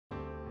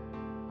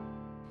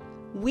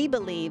We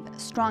believe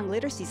strong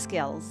literacy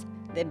skills,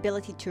 the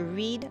ability to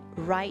read,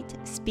 write,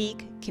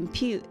 speak,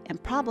 compute,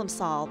 and problem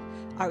solve,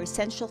 are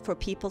essential for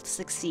people to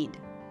succeed.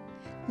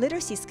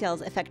 Literacy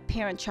skills affect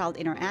parent-child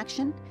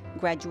interaction,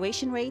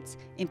 graduation rates,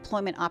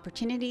 employment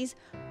opportunities,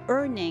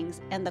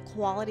 earnings, and the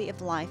quality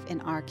of life in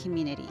our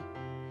community.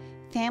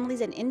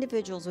 Families and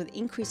individuals with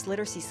increased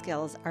literacy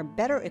skills are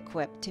better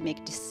equipped to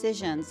make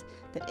decisions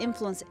that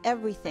influence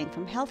everything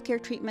from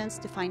healthcare treatments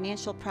to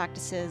financial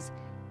practices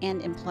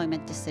and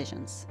employment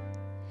decisions.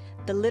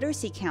 The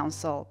Literacy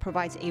Council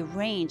provides a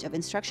range of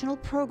instructional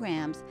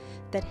programs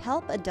that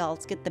help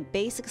adults get the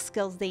basic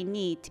skills they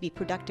need to be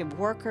productive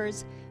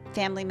workers,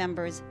 family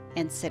members,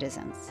 and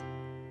citizens.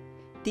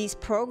 These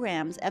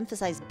programs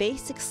emphasize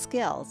basic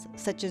skills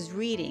such as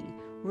reading,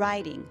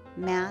 writing,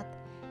 math,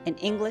 and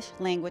English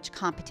language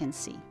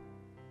competency.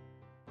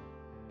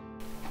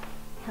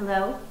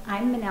 Hello,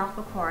 I'm Manal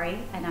Fakori,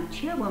 and I'm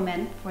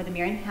chairwoman for the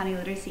Marion County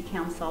Literacy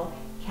Council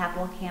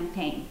Capital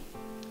Campaign.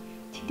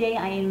 Today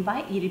I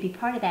invite you to be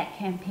part of that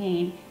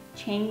campaign,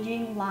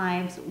 Changing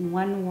Lives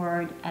One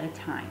Word at a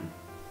Time.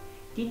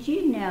 Did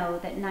you know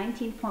that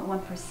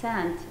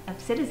 19.1% of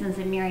citizens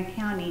in Marion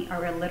County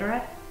are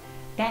illiterate?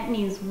 That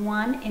means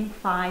 1 in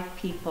 5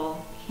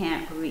 people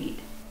can't read.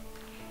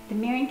 The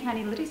Marion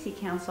County Literacy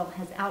Council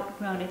has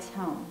outgrown its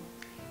home,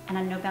 and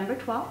on November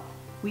 12th,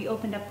 we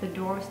opened up the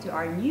doors to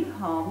our new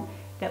home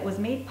that was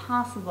made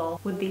possible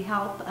with the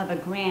help of a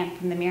grant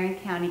from the Marion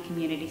County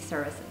Community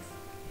Services.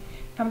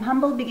 From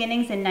humble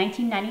beginnings in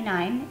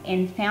 1999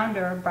 in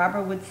founder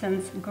Barbara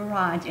Woodson's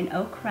garage in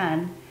Oak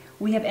Run,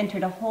 we have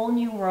entered a whole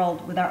new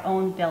world with our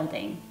own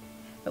building.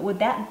 But with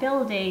that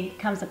building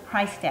comes a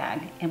price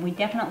tag, and we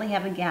definitely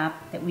have a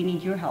gap that we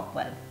need your help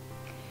with.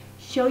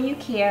 Show you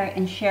care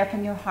and share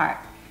from your heart.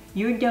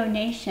 Your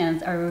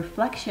donations are a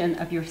reflection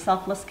of your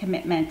selfless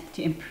commitment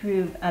to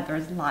improve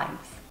others'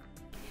 lives.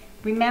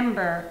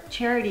 Remember,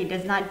 charity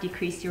does not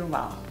decrease your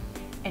wealth,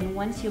 and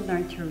once you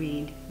learn to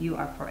read, you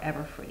are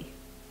forever free.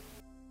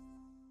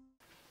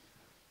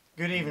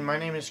 Good evening, my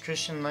name is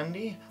Christian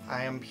Lundy.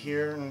 I am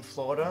here in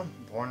Florida,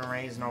 born and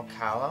raised in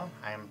Ocala.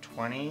 I am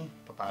 20,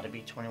 about to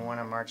be 21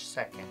 on March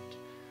 2nd.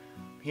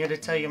 I'm here to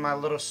tell you my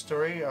little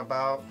story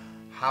about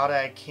how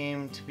I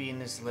came to be in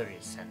this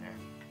literacy center.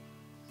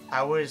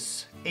 I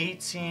was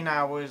 18,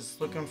 I was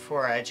looking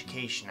for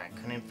education. I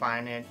couldn't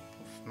find it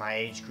with my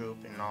age group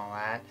and all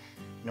that.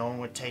 No one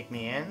would take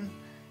me in.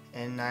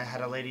 And I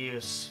had a lady who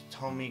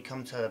told me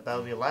come to the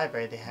Bellevue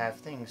Library, they have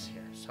things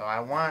here. So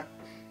I went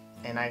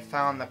and I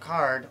found the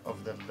card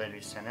of the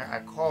literacy center. I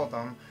called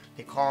them,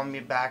 they called me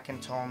back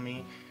and told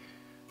me,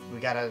 we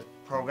got a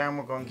program,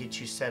 we're going to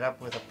get you set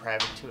up with a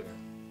private tutor.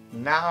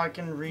 Now I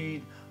can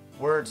read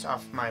words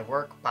off my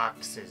work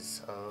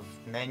boxes of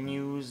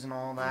menus and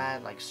all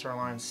that, like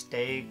sirloin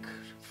steak,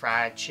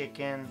 fried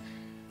chicken,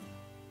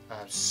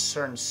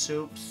 certain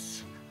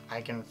soups. I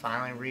can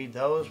finally read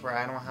those where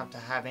I don't have to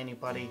have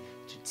anybody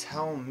to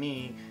tell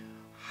me,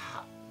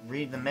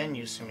 read the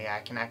menus to me.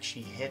 I can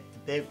actually hit the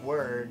big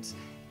words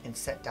and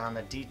set down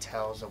the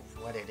details of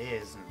what it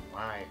is and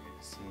why it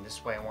is. And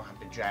this way I won't have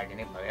to drag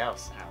anybody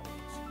else out.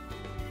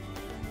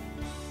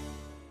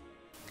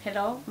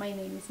 Hello, my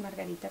name is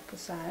Margarita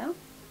Posada.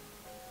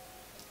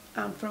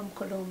 I'm from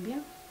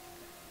Colombia,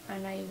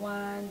 and I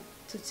want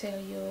to tell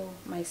you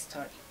my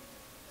story.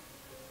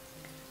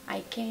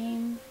 I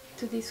came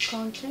to this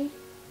country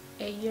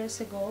 8 years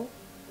ago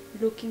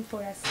looking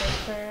for a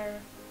safer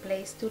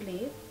place to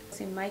live.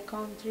 In my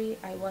country,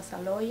 I was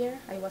a lawyer,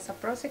 I was a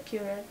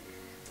prosecutor.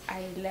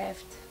 I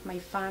left my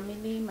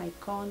family, my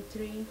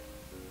country,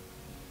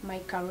 my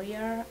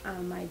career,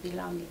 and my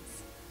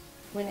belongings.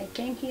 When I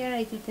came here,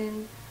 I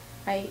didn't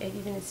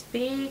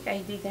speak, I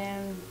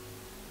didn't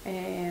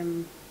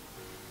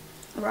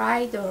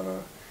write,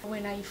 or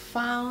when I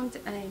found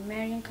a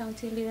Marion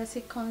County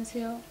Literacy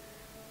Council,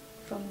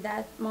 from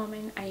that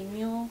moment I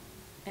knew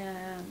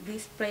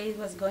this place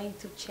was going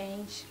to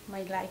change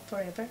my life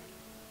forever,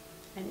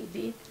 and it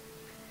did.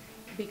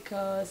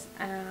 Because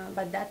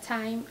by that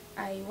time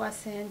I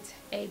wasn't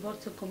able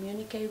to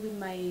communicate with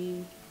my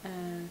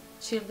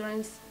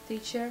children's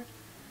teacher.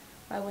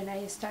 But when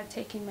I start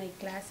taking my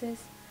classes,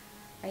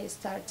 I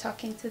start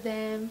talking to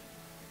them,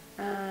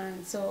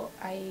 and so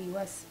I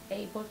was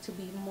able to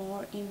be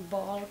more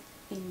involved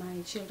in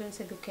my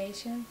children's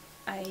education.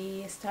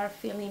 I start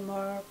feeling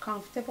more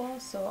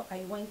comfortable, so I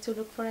went to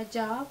look for a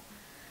job,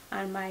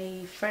 and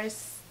my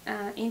first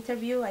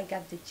interview I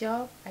got the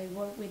job. I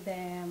worked with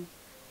the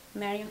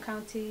Marion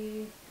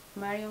County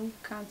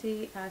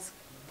as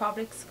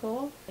public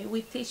school.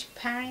 We teach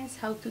parents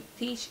how to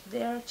teach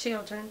their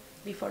children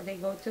before they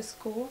go to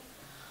school.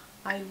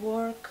 I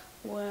work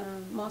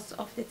most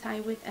of the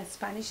time with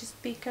Spanish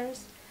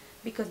speakers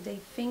because they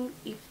think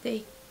if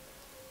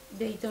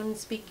they don't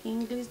speak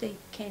English, they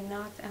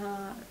cannot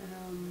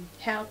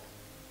help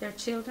their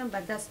children,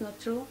 but that's not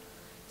true.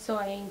 So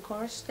I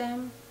encourage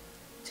them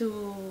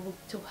to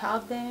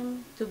help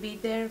them, to be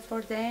there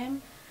for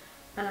them.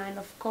 And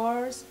of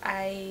course,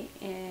 I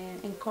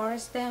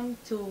encourage them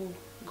to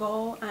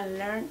go and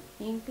learn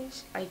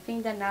English, I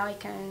think that now I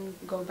can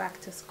go back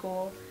to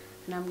school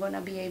and I'm going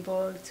to be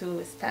able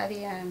to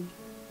study and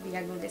be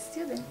a good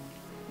student.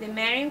 The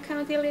Marion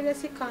County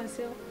Literacy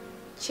Council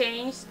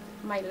changed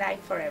my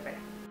life forever.